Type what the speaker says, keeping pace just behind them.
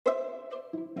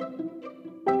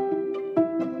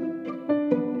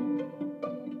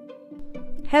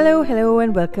Hello,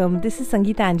 and welcome. This is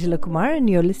Sangeeta Angela Kumar, and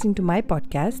you're listening to my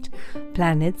podcast,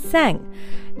 Planet Sang.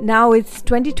 Now it's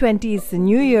 2020, it's the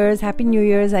New Year's. Happy New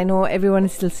Year's. I know everyone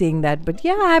is still saying that, but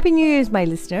yeah, Happy New Year's, my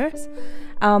listeners.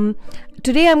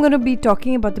 Today I'm going to be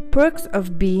talking about the perks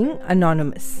of being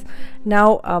anonymous.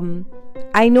 Now,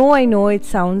 I know it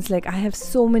sounds like I have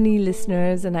so many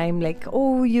listeners and I'm like,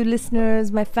 oh, you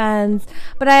listeners, my fans,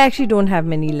 but I actually don't have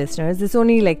many listeners. It's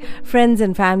only like friends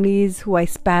and families who I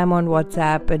spam on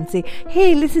WhatsApp and say,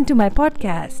 hey, listen to my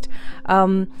podcast.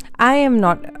 I am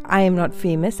not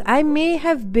famous. I may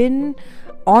have been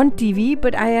on TV,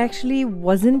 but I actually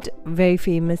wasn't very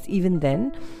famous even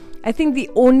then. I think the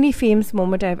only famous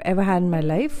moment I've ever had in my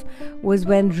life was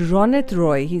when Ronit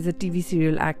Roy, he's a TV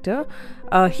serial actor,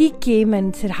 he came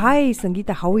and said, hi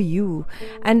Sangeeta, how are you?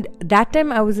 And that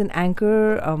time I was an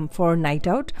anchor for Night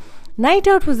Out. Night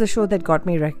Out was the show that got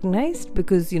me recognized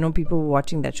because, people were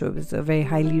watching that show. It was a very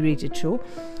highly rated show.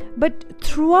 But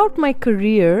throughout my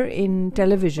career in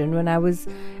television, when I was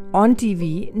on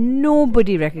TV,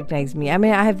 nobody recognized me. I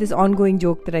mean, I have this ongoing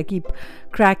joke that I keep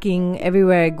cracking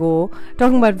everywhere I go,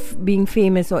 talking about being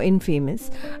famous or infamous.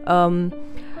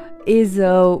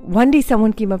 One day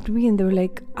someone came up to me and they were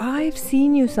like, I've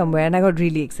seen you somewhere, and I got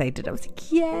really excited. I was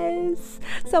like, yes,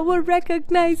 someone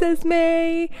recognizes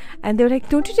me. And they were like,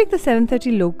 don't you take the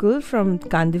 7:30 local from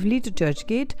Kandivali to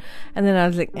Churchgate? And then I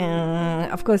was like,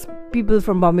 of course people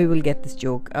from Bombay will get this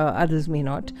joke, others may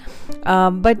not,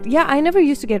 but yeah, I never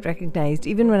used to get recognized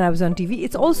even when I was on TV.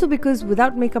 It's also because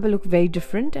without makeup I look very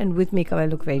different, and with makeup I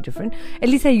look very different. At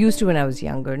least I used to when I was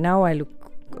younger. Now I look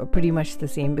pretty much the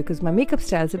same because my makeup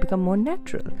styles have become more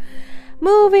natural.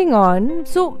 Moving on.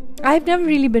 So I've never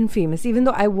really been famous, even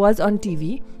though I was on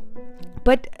TV.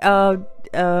 But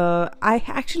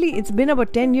it's been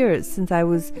about 10 years since I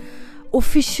was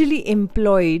officially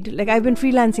employed. Like, I've been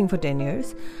freelancing for 10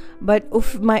 years, but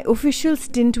my official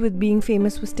stint with being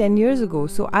famous was 10 years ago.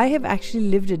 So I have actually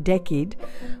lived a decade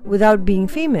without being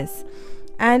famous.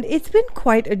 And it's been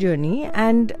quite a journey,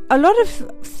 and a lot of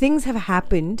things have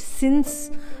happened since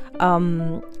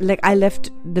I left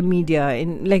the media,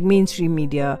 in like mainstream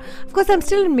media. Of course, I'm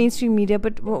still in mainstream media,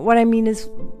 but what I mean is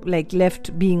like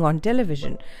left being on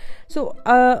television. So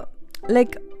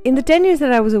in the 10 years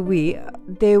that I was away,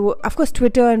 there were, of course,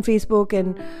 Twitter and Facebook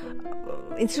and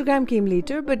Instagram came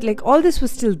later, but like all this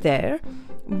was still there.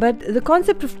 But the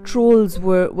concept of trolls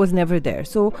was never there.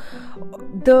 So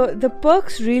the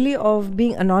perks really of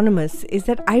being anonymous is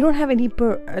that I don't have any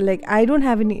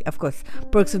of course,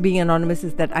 perks of being anonymous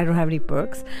is that I don't have any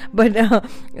perks. But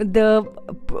the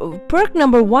perk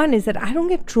number one is that I don't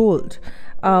get trolled.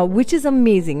 Which is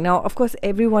amazing. Now, of course,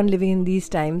 everyone living in these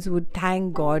times would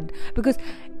thank God, because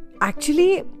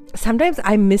actually sometimes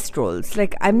I miss trolls.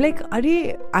 Like, I'm like,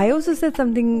 I also said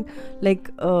something like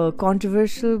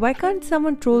controversial. Why can't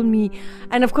someone troll me?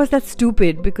 And of course that's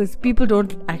stupid because people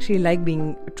don't actually like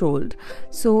being trolled.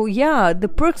 So yeah, the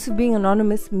perks of being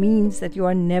anonymous means that you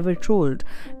are never trolled.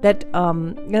 That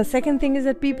the second thing is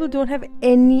that people don't have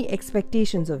any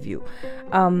expectations of you.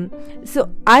 So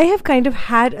I have kind of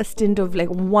had a stint of like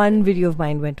one video of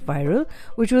mine went viral,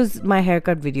 which was my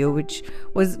haircut video, which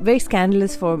was very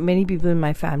scandalous for many people in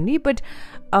my family. But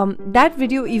that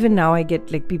video, even now I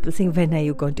get like people saying, when are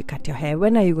you going to cut your hair?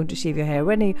 When are you going to shave your hair?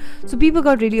 So people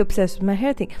got really obsessed with my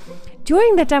hair thing.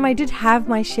 During that time, I did have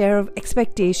my share of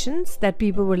expectations that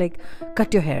people were like,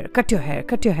 cut your hair, cut your hair,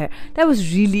 cut your hair. That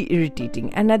was really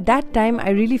irritating. And at that time,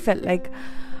 I really felt like,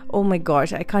 oh my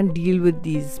gosh, I can't deal with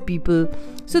these people.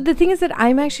 So the thing is that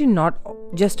I'm actually not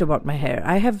just about my hair.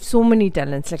 I have so many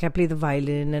talents. Like, I play the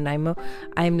violin, and I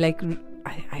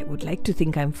would like to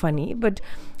think I'm funny, but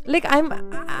like I'm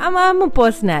a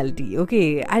personality,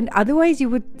 okay? And otherwise,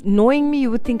 knowing me,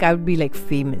 you would think I would be like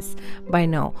famous by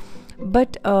now.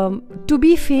 But to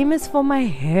be famous for my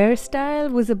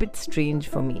hairstyle was a bit strange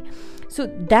for me. So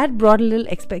that brought a little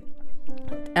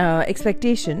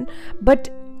expectation.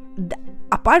 But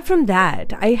apart from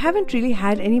that, I haven't really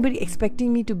had anybody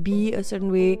expecting me to be a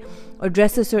certain way, or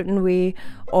dress a certain way,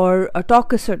 or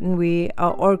talk a certain way,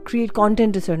 or create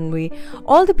content a certain way.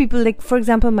 All the people, like for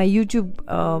example, my YouTube,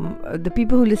 the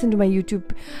people who listen to my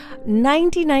YouTube,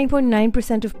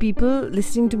 99.9% of people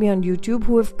listening to me on YouTube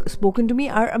who have spoken to me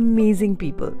are amazing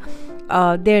people.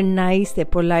 They're nice, they're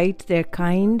polite, they're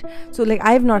kind. So like,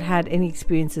 I've not had any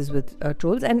experiences with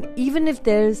trolls. And even if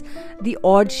there's the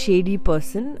odd shady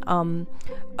person,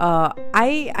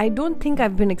 I don't think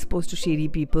I've been exposed to shady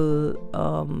people.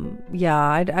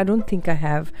 I don't think I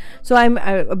have. So I'm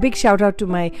a big shout out to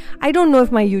my, I don't know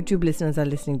if my YouTube listeners are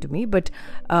listening to me, but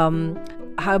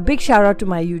a big shout out to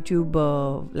my YouTube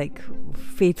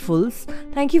faithfuls.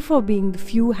 Thank you for being the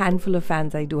few handful of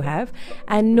fans I do have.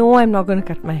 And no, I'm not going to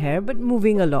cut my hair, but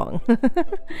moving along.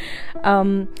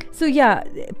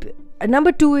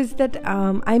 Number 2 is that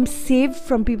I'm saved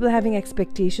from people having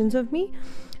expectations of me.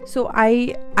 So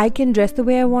I can dress the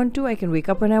way I want to. I can wake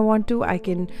up when I want to.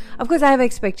 Of course, I have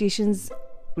expectations,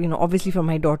 obviously from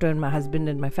my daughter and my husband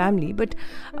and my family. But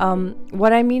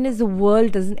what I mean is the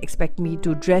world doesn't expect me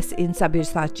to dress in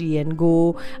Sabyasachi and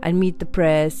go and meet the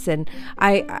press. And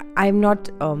I'm not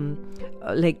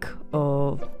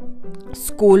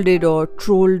scolded or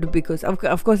trolled, because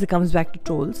of course it comes back to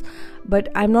trolls, but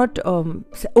I'm not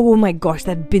oh my gosh,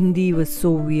 that bindi was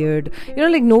so weird,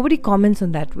 nobody comments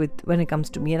on that when it comes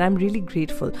to me, and I'm really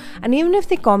grateful. And even if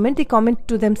they comment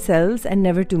to themselves and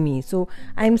never to me, so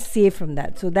I'm safe from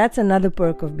that. So that's another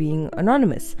perk of being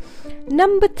anonymous.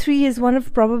 Number 3 is one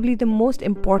of probably the most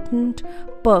important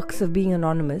perks of being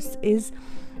anonymous, is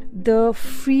the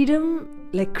freedom,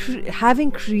 having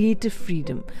creative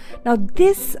freedom. Now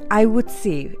this, I would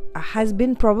say, has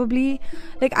been probably,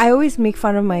 I always make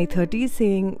fun of my 30s,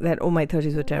 saying that, oh, my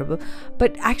 30s were terrible,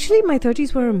 but actually my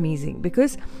 30s were amazing,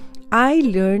 because I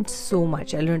learned so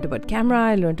much. I learned about camera,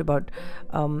 I learned about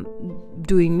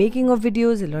doing making of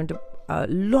videos, I learned a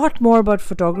lot more about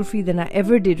photography than I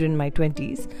ever did in my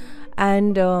 20s.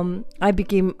 And I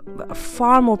became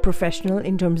far more professional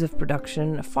in terms of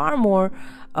production, far more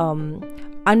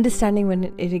understanding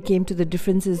when it came to the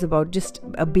differences about just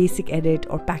a basic edit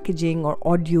or packaging or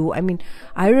audio. I mean,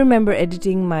 I remember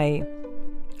editing my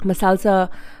salsa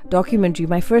documentary,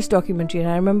 my first documentary, and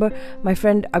I remember my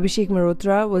friend Abhishek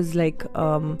Malhotra was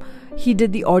he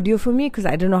did the audio for me, because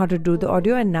I don't know how to do the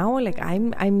audio, and now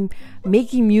I'm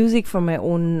making music for my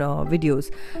own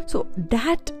videos. So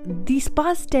that these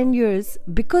past 10 years,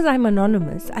 because I'm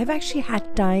anonymous, I've actually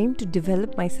had time to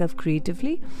develop myself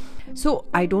creatively. So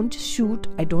I don't just shoot,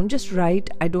 I don't just write,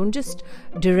 I don't just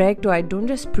direct, or I don't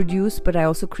just produce, but I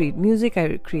also create music,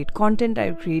 I create content,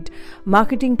 I create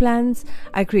marketing plans,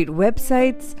 I create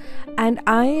websites, and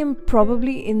I am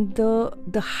probably in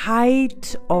the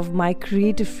height of my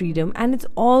creative freedom, and it's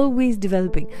always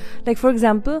developing. For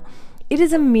example, it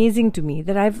is amazing to me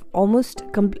that I've almost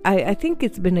I think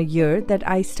it's been a year that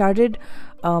I started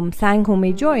Sang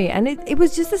Homemade Joy, and it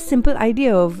was just a simple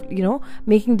idea of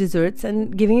making desserts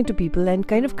and giving it to people and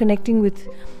kind of connecting with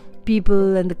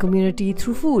people and the community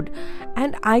through food.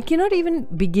 And I cannot even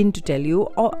begin to tell you,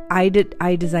 I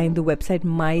designed the website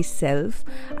myself,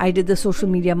 I did the social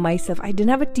media myself, I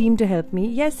didn't have a team to help me.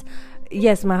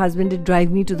 Yes, my husband did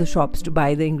drive me to the shops to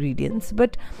buy the ingredients,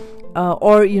 but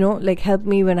help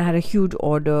me when I had a huge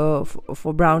order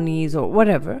for brownies or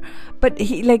whatever. But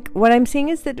he, what I'm saying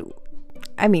is that,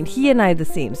 I mean, he and I are the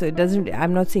same, so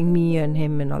I'm not saying me and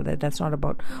him and all that. That's not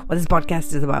about what this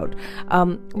podcast is about.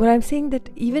 But I'm saying that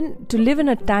even to live in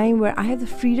a time where I have the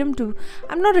freedom to,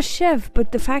 I'm not a chef,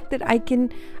 but the fact that I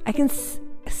can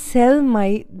sell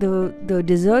the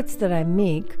desserts that I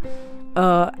make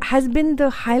has been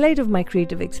the highlight of my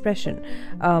creative expression.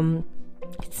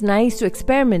 It's nice to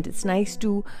experiment. It's nice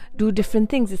to do different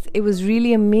things. It was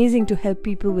really amazing to help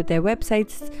people with their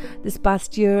websites this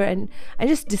past year, and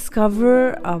just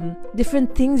discover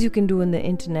different things you can do on the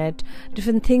internet,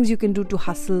 different things you can do to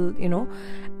hustle,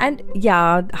 And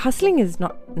yeah, hustling is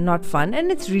not fun,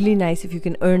 and it's really nice if you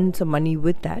can earn some money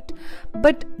with that.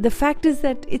 But the fact is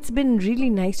that it's been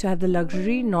really nice to have the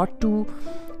luxury not to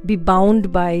be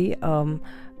bound by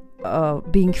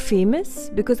being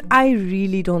famous, because I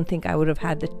really don't think I would have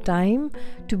had the time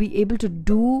to be able to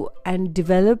do and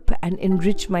develop and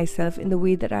enrich myself in the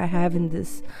way that I have in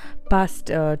this past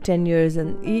 10 years,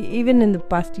 and even in the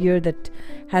past year that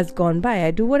has gone by. I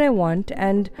do what I want,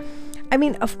 and I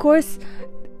mean, of course,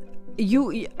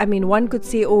 one could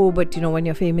say, oh, but when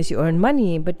you're famous you earn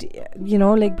money, but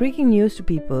breaking news to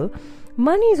people,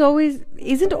 money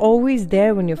isn't always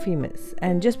there when you're famous.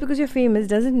 And just because you're famous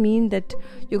doesn't mean that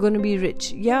you're going to be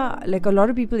rich. Yeah, a lot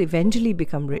of people eventually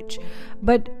become rich,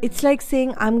 but it's like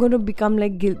saying I'm going to become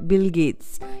like Bill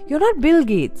Gates. You're not Bill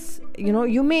Gates.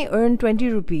 You may earn 20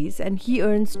 rupees and he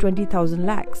earns 20,000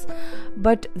 lakhs.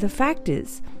 But the fact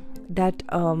is that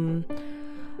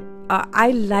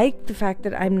I like the fact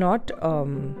that I'm not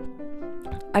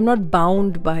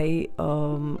bound by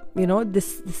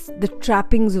the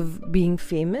trappings of being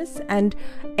famous. And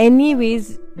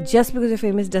anyways, just because you're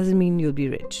famous doesn't mean you'll be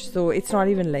rich. So it's not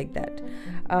even like that.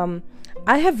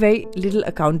 I have very little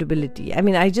accountability. I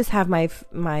mean, I just have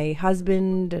my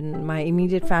husband and my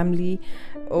immediate family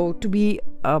to be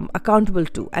accountable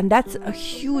to, and that's a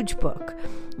huge perk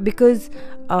because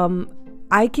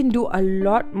I can do a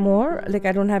lot more. Like,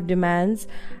 I don't have demands,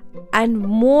 and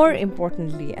more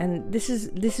importantly, and this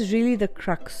is really the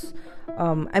crux.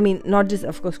 I mean, not just,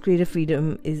 of course, creative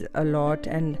freedom is a lot,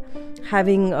 and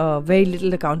having very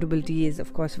little accountability is,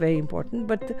 of course, very important.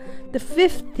 But the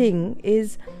fifth thing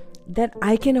is that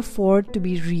I can afford to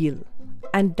be real,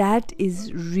 and that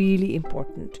is really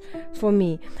important for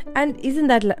me. And isn't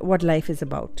that what life is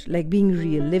about? Like, being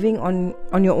real, living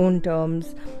on your own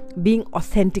terms, being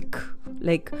authentic.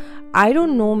 Like, I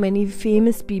don't know many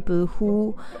famous people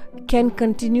who can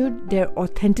continue their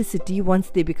authenticity once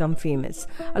they become famous.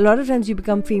 A lot of times you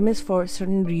become famous for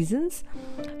certain reasons.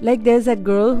 Like, there's that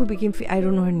girl who became, I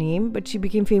don't know her name, but she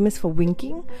became famous for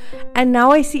winking. And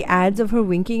now I see ads of her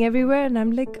winking everywhere, and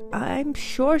I'm like, I'm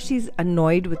sure she's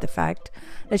annoyed with the fact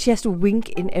that she has to wink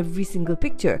in every single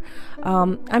picture.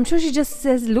 I'm sure she just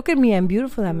says, look at me, I'm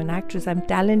beautiful, I'm an actress, I'm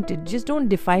talented, just don't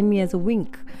define me as a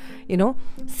wink. You know,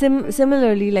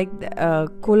 similarly, like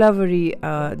Kolavari,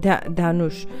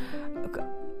 Dhanush,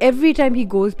 every time he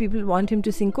goes, people want him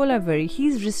to sing Kolavari.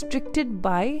 He's restricted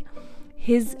by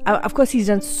his, of course, he's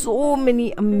done so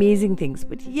many amazing things,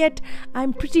 but yet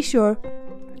I'm pretty sure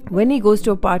when he goes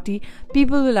to a party,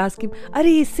 people will ask him,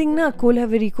 Arey, sing na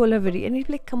Kolavari, Kolavari. And he'll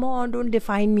be like, come on, don't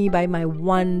define me by my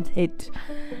one hit.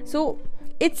 So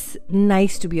it's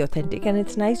nice to be authentic, and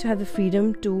it's nice to have the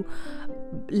freedom to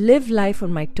live life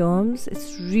on my terms.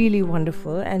 It's really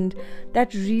wonderful, and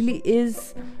that really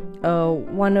is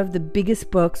one of the biggest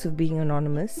perks of being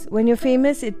anonymous. When you're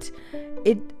famous,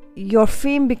 your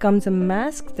fame becomes a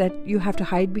mask that you have to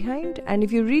hide behind. And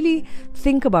if you really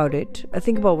think about it,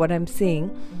 think about what I'm saying,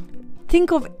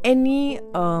 think of any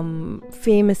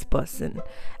famous person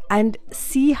and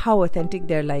see how authentic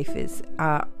their life is.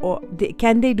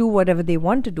 Can they do whatever they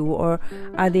want to do, or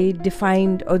are they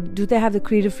defined, or do they have the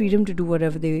creative freedom to do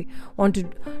whatever they want to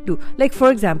do? Like, for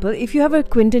example, if you have a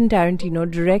Quentin Tarantino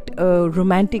direct a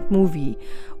romantic movie,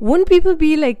 wouldn't people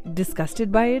be like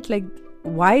disgusted by it? Like,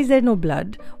 why is there no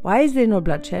blood? Why is there no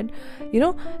bloodshed? You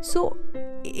know, so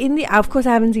of course,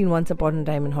 I haven't seen Once Upon a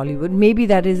Time in Hollywood. Maybe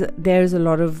there's a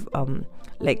lot of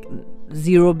like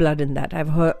zero blood in that.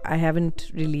 I haven't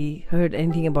really heard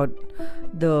anything about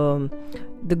the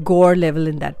gore level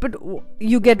in that, but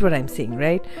you get what I'm saying,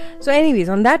 right? So anyways,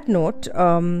 on that note,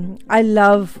 I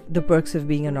love the perks of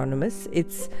being anonymous.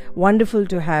 It's wonderful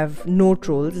to have no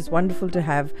trolls. It's wonderful to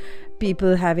have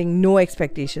people having no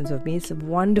expectations of me. It's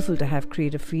wonderful to have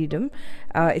creative freedom.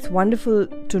 It's wonderful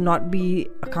to not be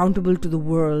accountable to the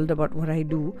world about what I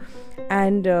do.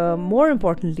 And more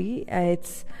importantly,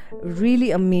 it's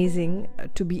really amazing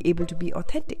to be able to be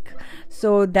authentic.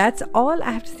 So that's all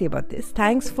I have to say about this.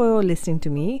 Thanks for listening to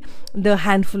me, the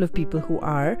handful of people who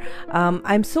are.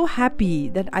 I'm so happy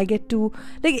that I get to,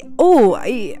 like,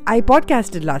 I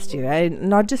podcasted last year. I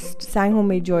not just sang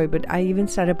Homemade Joy, but I even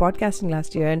started podcasting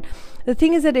last year. And the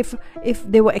thing is that if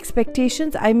there were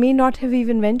expectations, I may not have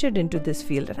even ventured into this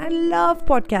field. And I love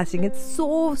podcasting. It's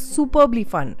so superbly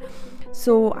fun.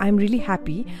 So I'm really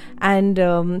happy, and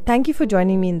thank you for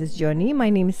joining me in this journey. My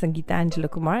name is Sangeeta Angela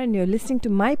Kumar, and you're listening to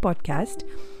my podcast,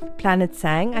 Planet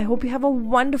Sang. I hope you have a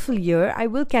wonderful year. I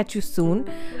will catch you soon.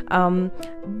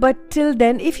 But till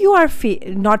then, if you are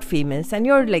not famous and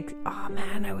you're like, oh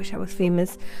man, I wish I was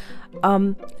famous,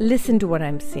 listen to what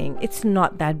I'm saying. It's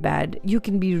not that bad. You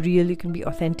can be real, you can be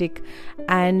authentic,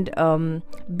 and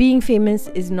being famous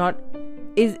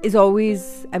is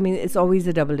always, I mean, it's always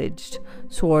a double-edged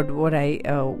sword, what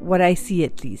I see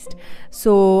at least.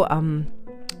 So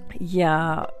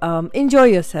enjoy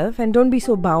yourself, and don't be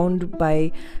so bound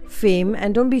by fame,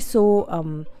 and don't be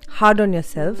so hard on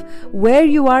yourself. Where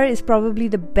you are is probably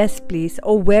the best place,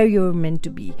 or where you're meant to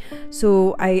be.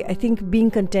 So I think being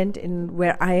content in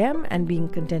where I am and being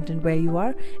content in where you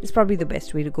are is probably the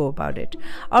best way to go about it.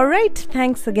 All right,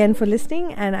 thanks again for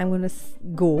listening, and I'm going to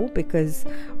go because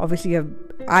obviously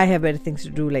I have better things to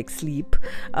do, like sleep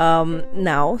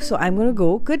now. So I'm going to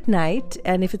go. Good night,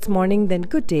 and if it's morning, then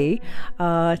good day.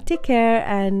 Take care,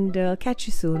 and catch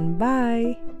you soon.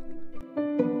 Bye.